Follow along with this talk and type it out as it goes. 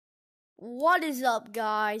What is up,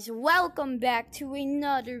 guys? Welcome back to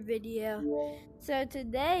another video. So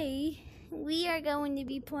today we are going to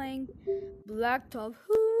be playing Blacktop.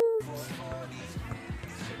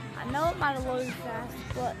 I know it might have loaded fast,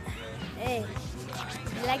 but hey,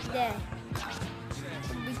 like that.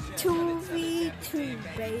 It'll be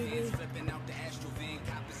 2v2, baby.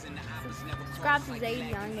 Subscribe to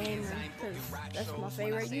Zazy on Gamer, because that's my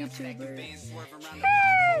favorite YouTuber.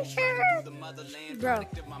 Bro,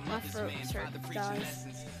 my throat hurts,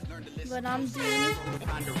 guys. But I'm doing.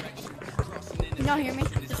 You don't hear me?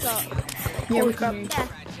 What's up? Yeah, we can. Yeah.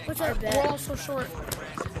 What's up, We're all so short.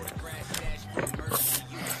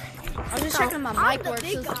 I was just checking my mic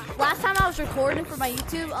works. Last time I was recording for my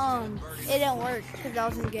YouTube, it didn't work because I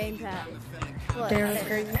was in gamepad. Damn, that's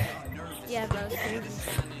crazy. Yeah, bro, it's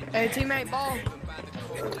crazy. Hey, teammate, ball.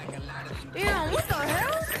 Damn, what the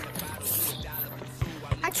hell?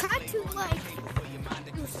 I tried to, like...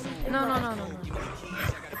 No.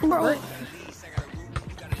 Bro. What?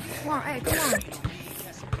 Come on, hey, come on.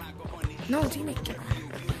 No, teammate, get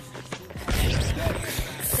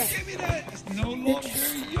Give me that. It's no longer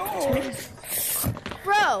yours.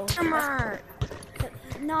 Bro. Come on.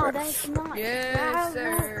 No, that's not. Yes,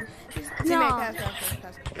 sir. No.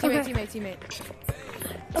 Teammate, pass. Teammate.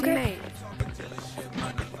 Okay. Teammate.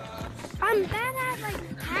 I'm bad at,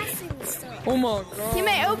 like, passing stuff. Oh my god.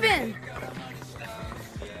 Teammate, open.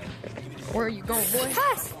 Where are you going, boy?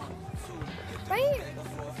 Pass. Right here.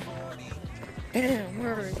 Damn,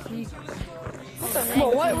 where is he? What's the name? Come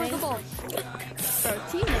on, where's the ball? Bro,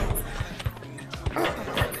 teammate.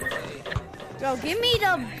 Bro, give me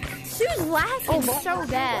the... She was laughing so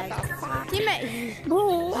bad. Teammate.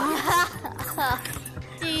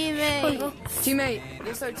 Teammate.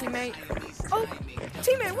 Yes, sir, teammate. Oh,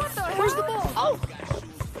 teammate, what the hell? Where's the ball? Oh.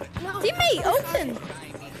 No. Teammate, open.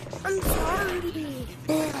 I'm sorry.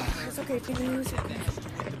 It's okay, teammate. It's okay.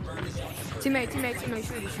 Teammate,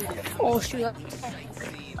 shoot it. Oh, shoot.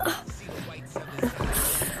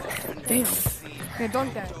 Damn. Yeah,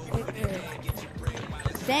 dunk that. Yeah.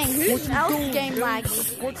 Dang, who's else game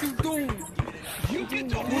laggy? What you doing? You get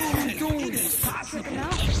the What you doing?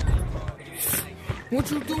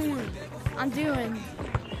 What you doing? I'm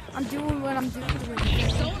doing what I'm doing.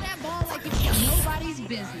 Throw that ball like it's nobody's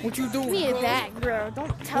business. What you doing? Give me it back, bro.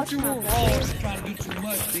 Don't touch my doing? ball. trying to do too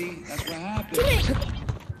much, B. That's what happened.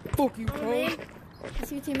 Fuck you, bro.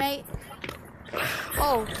 That's your teammate.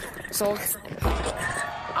 Oh, so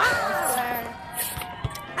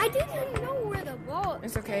I didn't know where the ball.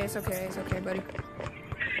 it's okay, buddy.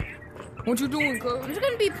 What you doing, cuz? I'm just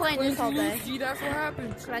gonna be playing this all day. Gee, that's what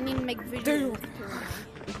happens. So I need to make videos.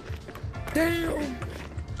 Damn.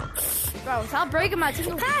 Bro, stop breaking my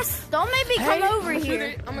team. Pass. Don't make me come over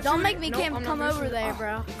here. Don't make me come over there,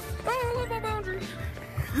 bro. Oh, I love my boundary.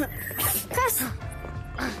 Pass.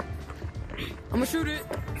 I'ma shoot it.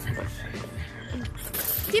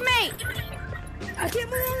 Teammate. I can't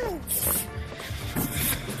move.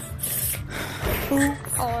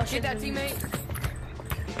 Oh, Get that, teammate.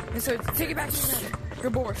 And so take it back to the net.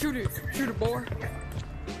 Good boy. Shoot it, boy.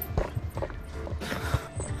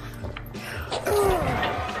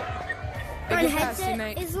 Hey, good pass,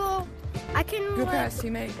 teammate. I can. Good pass,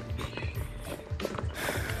 teammate.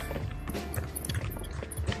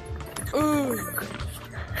 Ooh.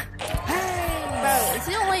 Hey. Bro, is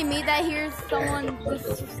it only me that hears someone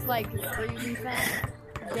just like breathing fast?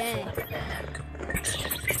 Dang.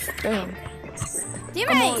 Damn.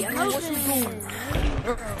 Teammate, Come on, what you doing?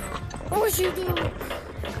 What you doing?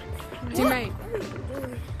 Teammate.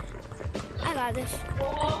 I got this.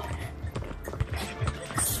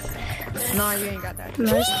 Nah, you ain't got that.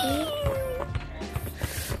 Nice.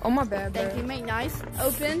 Oh, my bad, Thank bro. you, mate. Nice.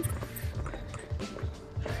 Open.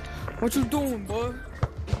 What you doing, boy?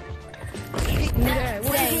 Yeah,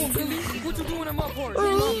 what you doing, Billy? What you doing in my park?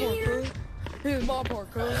 Here's my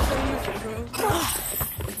park, cuz.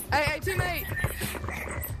 Hey, teammate.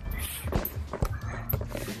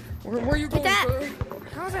 Where you going, that. cuz?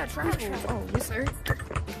 How's that travel? Oh, yes, sir.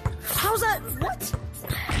 How's that? What?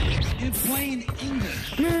 In plain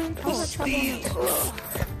English. Man,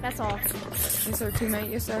 That's all. yes, sir, teammate.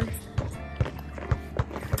 Yes, sir.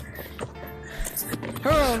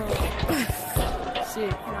 Hell no.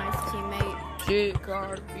 Shit. Nice teammate. Shit,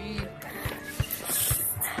 Cardi B.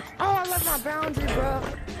 Oh, I left my boundary, bro.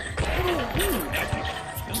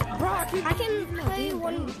 Bro, I can play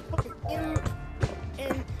one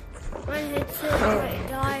in when it's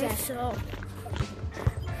die, so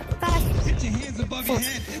fast. Get your hands above your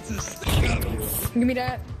head. It's a stick-up. Give me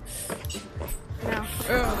that. No.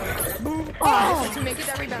 Boom. Oh, teammate, get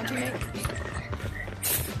that rebound, teammate.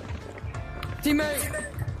 Teammate.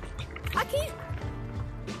 I can't.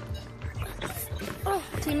 Oh,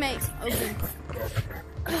 teammate, open.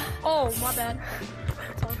 Oh, my bad.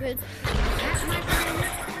 It's all good.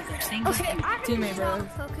 Okay, teammate, bro.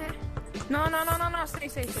 Okay. No.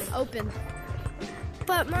 Stay. Open.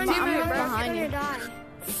 But my Teammate, VR behind is you. gonna die.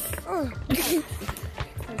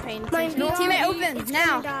 I'm paying My attention. VR Teammate, open is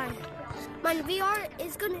now. gonna die. My VR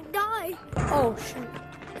is gonna die. Oh, shoot.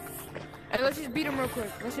 Hey, let's just beat him real quick.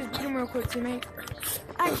 Teammate.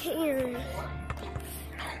 I can't hear it.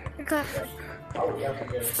 Okay.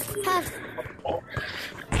 Pass.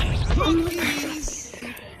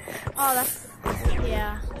 Oh, that's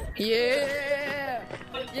yeah. Yeah.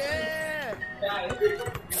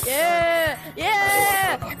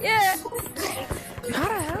 How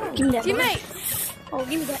the hell? Give me that. Teammate. Oh,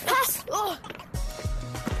 give me that. Pass. Oh.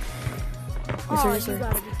 Oh, Yes, sir. you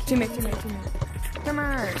gotta be. Teammate. Come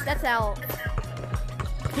on. That's out.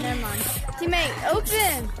 Never mind. Teammate,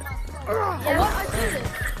 open. Yeah, What? I did it.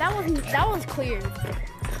 that was clear.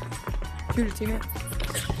 Shoot it, teammate.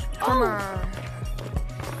 Come on.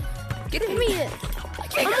 Get it. Give me it.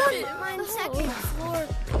 I'm on my second floor.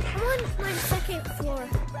 I'm on my second floor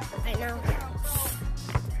right now.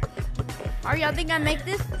 Are y'all think I make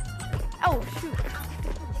this? Oh shoot.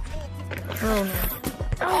 Oh, no.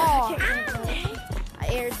 Oh, I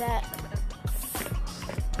aired that.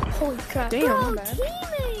 Holy crap. Damn, Bro, my bad.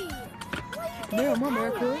 teammate. Damn, my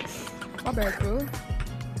bad, cool.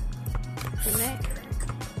 Teammate.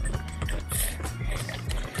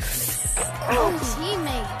 Oh,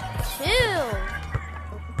 teammate, chill.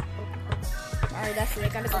 Alright, that's it. I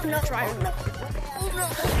gotta go for the trial.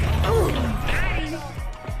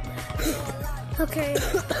 Okay,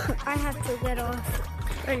 I have to get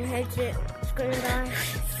off and exit. It's gonna die.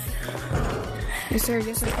 Yes, sir. I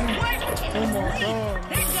can. Oh, my God.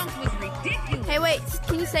 That jump was ridiculous. Hey, wait.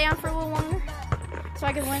 Can you stay on for a little longer so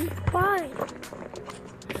I can win? Why?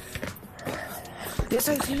 Yes,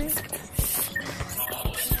 sir, teammate.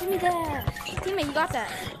 Give me that. Teammate, you got that.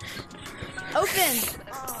 Open.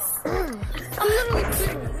 I'm literally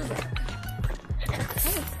clear.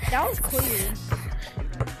 That was clear.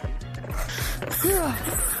 I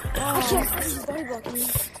can't.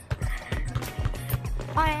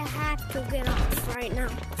 I have to get off right now.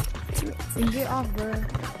 Get off, bro.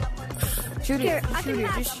 Shoot Here, it. I can Shoot it.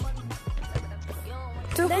 back Just... up.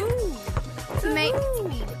 To who? Teammate.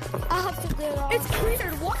 I have to get off. It's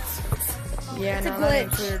cleared. What? Yeah, It's a no, that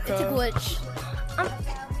ain't glitch. clear, It's a cuz. glitch.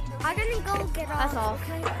 I'm gonna go get off. That's all.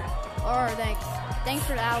 Okay? Alright, thanks. Thanks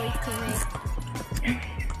for the alley, teammate.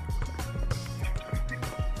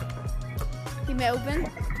 Teammate, open.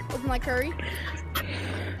 Open like Curry.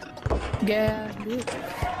 Yeah, dude.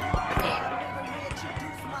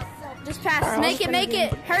 Just pass. Alright, Make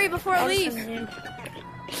it. Hurry before I leave.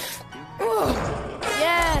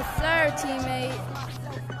 Yes, sir, teammate.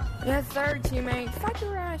 Yes, sir, teammate. Fight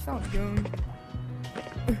your ass off, dude.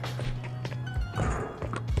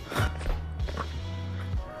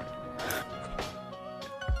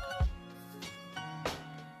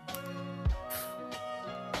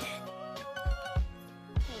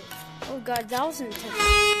 Oh god, that was intense.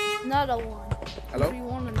 Another one. Hello?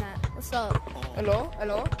 3-1 on that. What's up? Hello?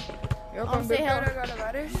 You're Oh, say hello.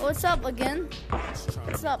 virus? What's up again?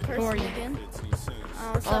 What's up, Who are person you? again?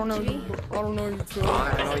 What's I up, don't know G? you. I don't know you, cool.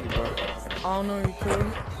 I know you, bro. I don't know you, cool.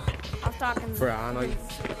 I was talking. Bro, I know you.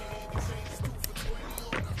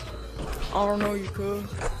 I don't know you, cool. Me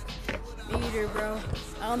either, bro.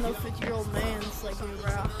 I don't know 50-year-old man's like you,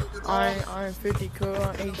 bro. I ain't 50, cool.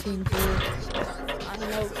 I'm 18, cool. I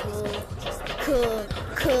know, cool.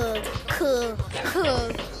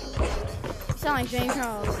 You sound like James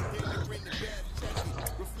Charles.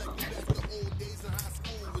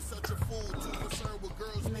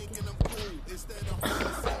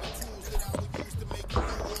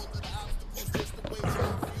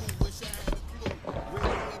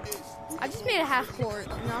 I just made a half court,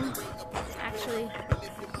 and I'm actually,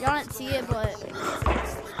 y'all didn't see it, but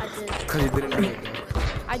I did. Cause you didn't know it.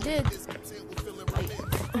 I did.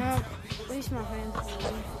 Wait, at least my friends.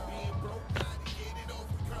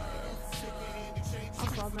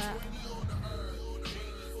 I saw that.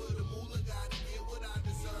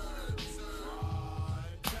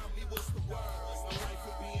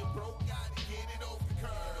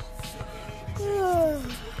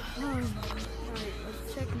 Alright,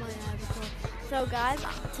 let's check my avatar. So guys,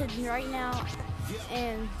 right now,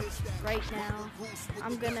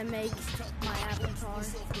 I'm gonna make my avatar.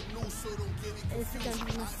 It's gonna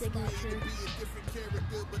be my signature.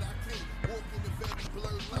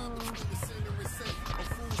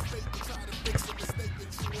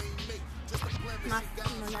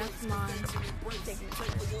 That's my signature.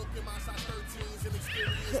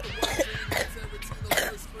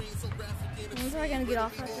 I'm probably gonna get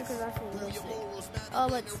off after because I feel real sick. Oh,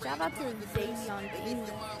 but shout out to Davion King.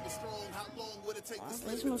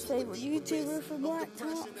 This is my favorite YouTuber for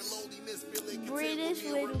Blacktop. British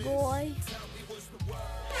little boy.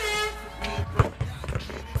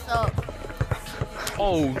 So.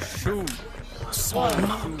 Oh shoot. What?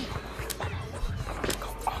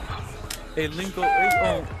 Hey, Linko. Hey,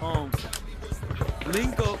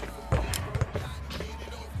 Linko.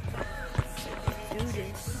 Do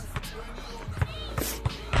this.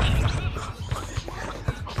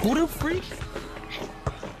 Who the freak?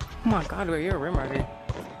 Oh my god, you're a rim right here.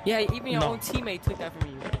 Yeah, even your own teammate took that from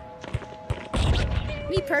you.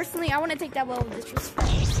 Me personally, I want to take that level of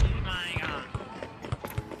disrespect. My god.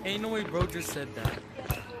 Ain't no way bro just said that.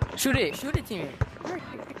 Shoot it, teammate.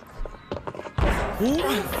 Who?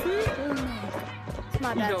 It's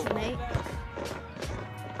my bad, No. teammate.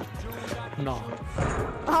 No.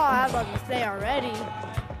 Oh, I was about to say already.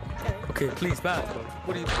 Okay, please pass, bro.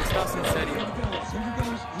 What do you stop since Here he goes.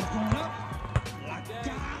 He's going up.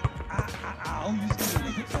 Ow.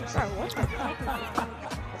 Bro, what the fuck?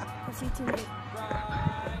 What's he teammate?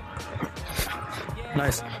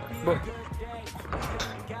 Nice. Bro,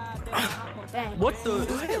 Dang. what the?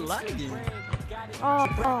 Look at lagging. Oh.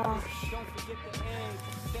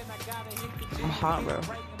 I'm hot, bro.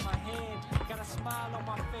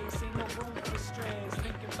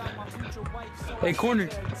 Hey, corner.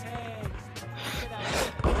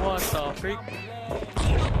 What the freak?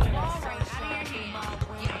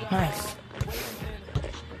 Nice.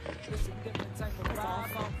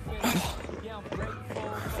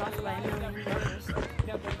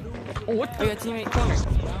 Oh, what Oh, your teammate corner.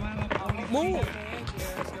 Move.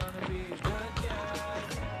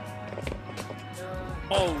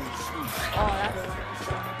 Oh, shoot. Oh, that's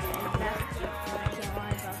can't lie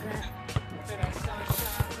about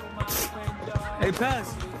that. Hey, pass.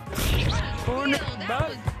 Corner. Yo, that Back.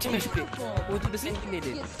 was Teammate shoot it. We'll do the same thing they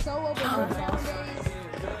did. so open nowadays.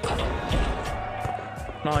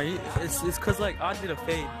 No, it's cause like I did a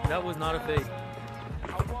fade. That was not a fade.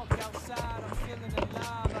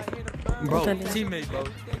 Bro, teammate, bro.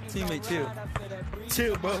 Teammate, chill.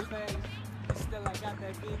 Chill, bro.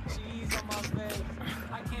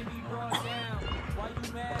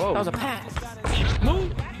 Whoa. That was a pass.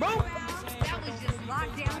 Move, bro. That was just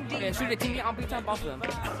lockdown deep. Yeah, shoot it, teammate. I'll beat time off of them.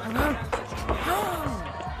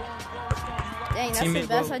 Dang, that's Teammate, the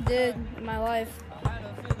best bro. I did in my life.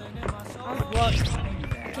 I'm lucky.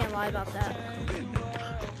 I can't lie about that.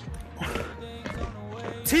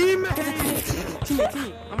 Teammate.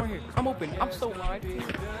 Teammate. I'm right here. I'm open. I'm so wide.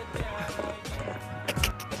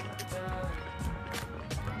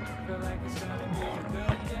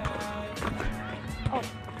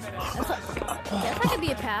 Guess I could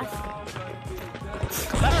be a pass.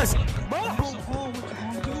 Pass, bro.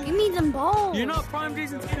 Give me them balls. You're not prime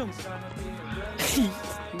Jason Tatum.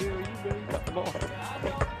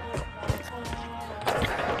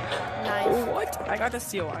 Nice. What? I got the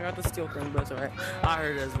steal. I got the steal from him, but it's alright. I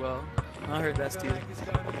heard as well. I heard that too.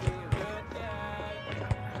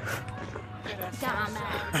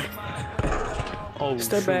 Dumbass. Oh,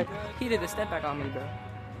 Step shoot. back. He did a step back on me, bro.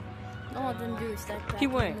 No, I didn't do a step back. He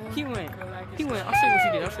went. I'll show you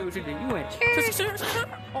what you did. You went.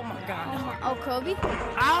 Oh my god. Oh, Kobe?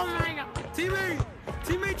 Oh my god.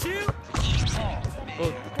 Teammate, chill.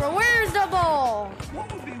 Oh, Bro, where's the ball?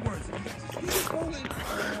 What would be worse?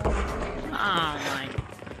 my.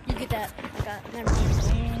 You get that. I got it. Never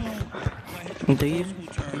mind. Do you?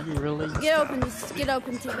 Really? Get open,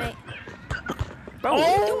 teammate. Bro, what are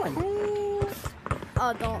you doing?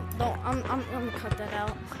 Oh, don't. I'm gonna cut that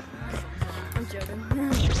out. I'm joking.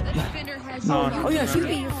 The defender has Oh yeah, shoot Shoot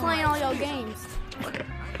it. you're playing all your games.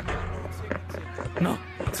 No,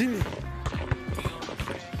 teammate.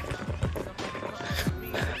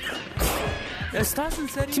 That's Tyson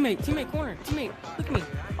said he. Teammate, corner. Teammate, look at me.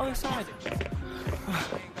 Other side.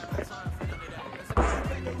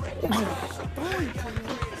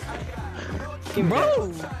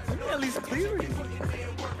 Bro, at least clear it.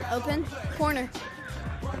 Open. Corner.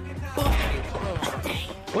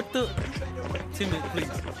 What the? Teammate, please.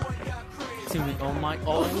 Teammate, oh my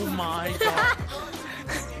god.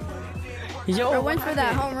 Yo, Bro, went for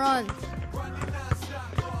that home run.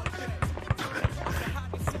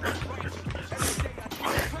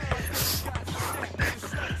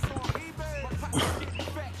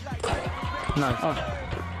 Nice.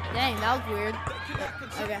 Dang, that was weird.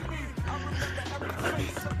 Okay.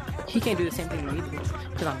 He can't do the same thing to me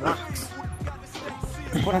because I'm rocks.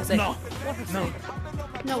 What I say? No. No.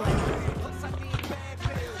 No way.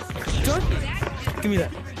 Give me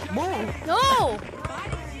that. Move. No!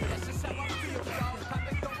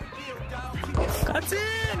 That's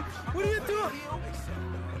in. What are you doing?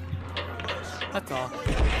 That's all.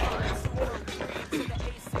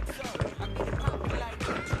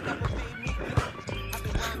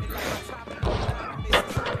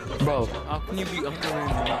 Bro, how can you be up there and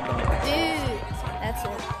not done? Dude, that's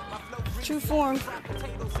it. True form.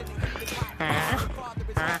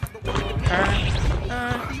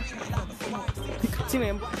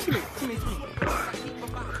 Teammate.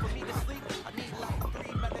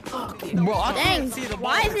 Bro, I Dang, can't see the ball.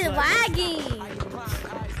 why is it lagging?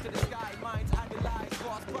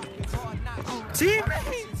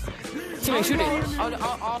 Teammate, shoot it.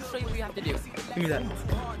 I'll show you what you have to do. Give me that.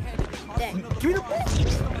 Dang, Give me the ball.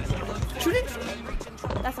 Shoot it.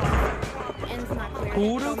 that's all. And it's not clear.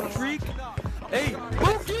 Who the freak? Hey,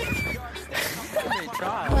 move it.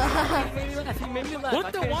 He made me laugh.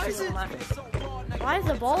 What the? Why is it? Why is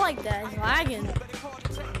the ball like that? It's lagging.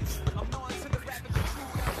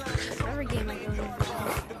 Every game I go in.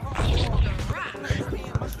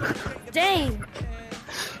 Dang.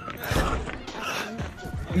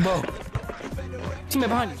 Bro. Teammate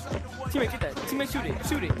behind you. Teammate, get that. Teammate,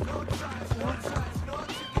 shoot it.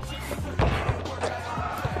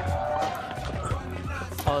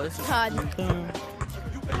 Oh, this is. God.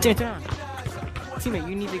 Teammate, turn on. Teammate,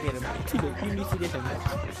 you need to get him. Teammate, you need to get him.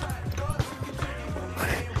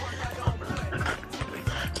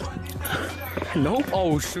 Nope.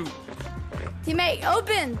 Oh shoot. Teammate,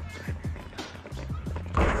 open.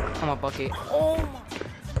 I'm a bucket. Oh my.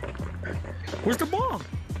 Where's the ball?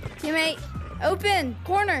 Teammate, open.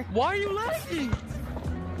 Corner. Why are you lagging?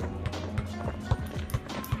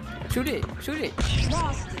 Shoot it.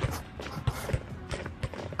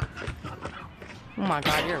 Oh my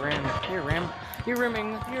god, you're a rim. You're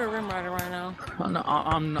a rim rider right now. No,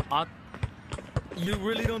 I'm not. You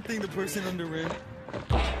really don't think the person on the rim?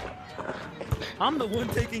 I'm the one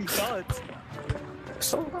taking shots.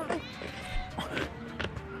 So high.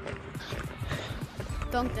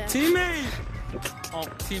 Dunk that. Teammate! Oh,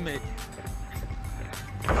 teammate.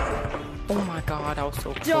 Oh my god, I was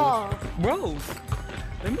so close. Jaw. Bro,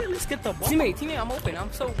 let me at least get the ball. Teammate, I'm open.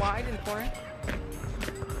 I'm so wide in the corner.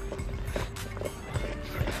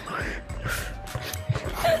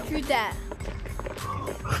 Shoot that.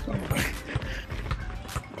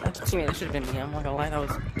 Teammate, that should have been me. I'm not gonna lie, that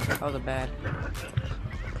was a bad.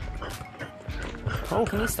 Oh,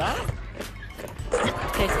 can you stop?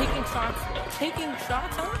 Okay, taking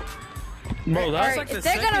shots, huh? Bro, that's Alright, like the if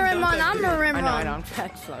they're gonna second rim dunk run, I I'm did. gonna rim I run. know, I'm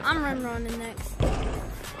catch shots. I'm rim running next.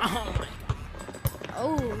 Oh my.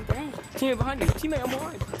 Oh, dang. Teammate behind you. Teammate, I'm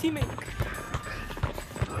alive. Teammate.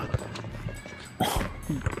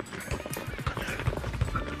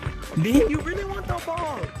 Damn, you really want the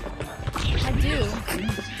ball? I do.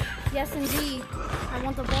 Yes, indeed. I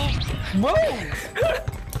want the ball. Bro!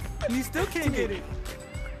 You still can't get it.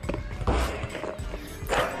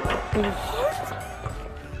 What?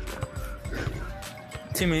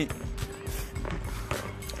 Teammate.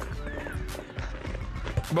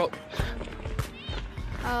 Bro.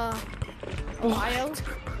 Ohio.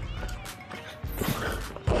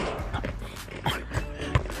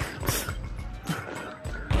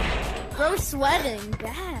 Bro, sweating.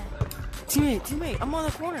 Bad. Teammate, I'm on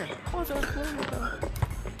the corner. I was on the corner, bro.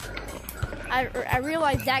 I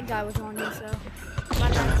realized that guy was on me, so. My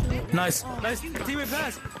bad, teammate. Nice. Nice. Teammate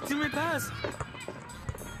pass. Teammate pass.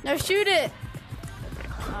 No, shoot it.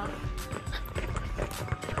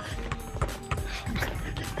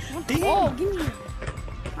 Oh, give me.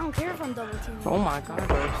 I don't care if I'm double teaming. Oh my god,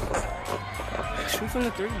 bro. Shoot from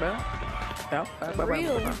the 3, bro. Yeah,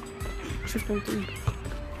 Real. Shoot from the 3.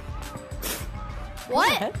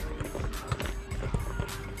 What?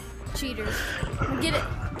 Cheaters. Get it.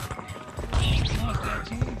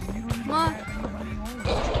 Come on.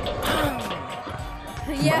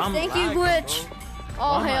 Yes, I'm thank you, lagging, Glitch. bro.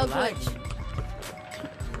 All Why am I hail, lagging?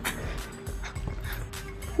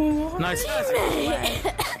 Glitch. Nice.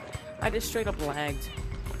 I just straight up lagged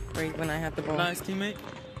right when I had the ball. Nice, teammate.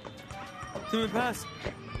 Teammate pass.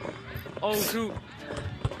 Oh, shoot.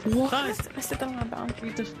 What? Nice. I stepped on my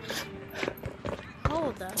boundary.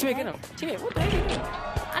 Hold the Teammate, get him. Teammate, what the heck are you doing?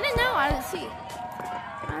 I didn't know. I didn't see.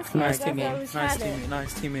 Honestly, Nice I thought I teammate. was Nice had it. teammate.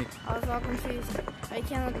 Nice teammate. I was all confused. I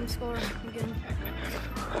can't let them score again.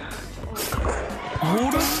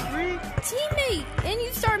 Who the freak? Teammate! And you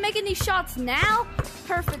start making these shots now?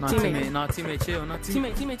 Perfect. Not teammate. Not teammate. Chill. Not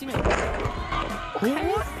teammate. Teammate.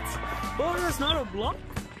 What? Bro, that's not a block.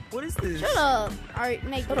 What is this? Shut up. Alright,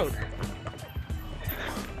 make Shut this. up.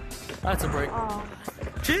 That's a break. Oh.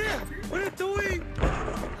 Chill. What are you doing?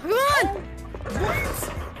 Come on!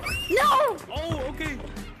 What? No! Oh, okay.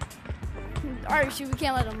 Alright, shoot, we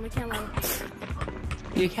can't let him. We can't let him.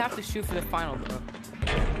 You have to shoot for the final,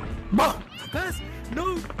 bro. Pass.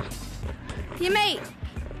 No. Teammate!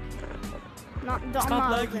 Not, I'm Stop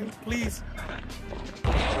not lagging, open. please.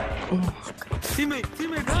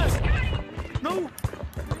 Teammate, pass. No.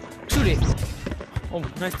 Shoot it. Oh,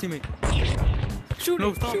 nice teammate. Shoot No,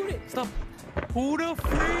 it. stop. Shoot it. Stop. Who the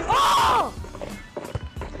freak? Oh!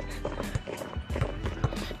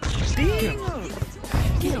 Damn.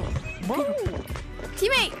 Get him. Bro.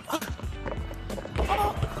 Teammate!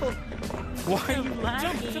 Why are you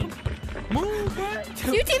lagging? Move, man.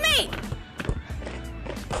 You teammate!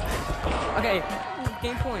 Okay.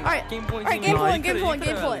 Game point. Alright. Game point. Alright, team. game Nah, point, you game coulda- point, you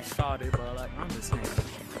game coulda point. Shot it, bro. Like, I'm just saying.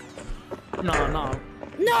 Nah. No,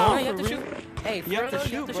 No! you have to shoot. Hey, Yeah, you have to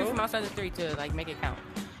you, shoot bro. from outside the 3 to like make it count.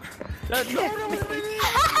 That would have been in.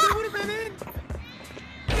 That would have been in.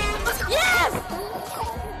 Yes!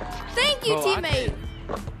 Thank you, Bro, teammate!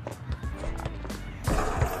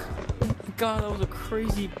 God, that was a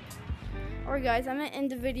crazy. Alright guys, I'm gonna end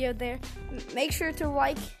the video there. Make sure to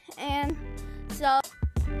like and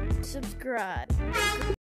subscribe.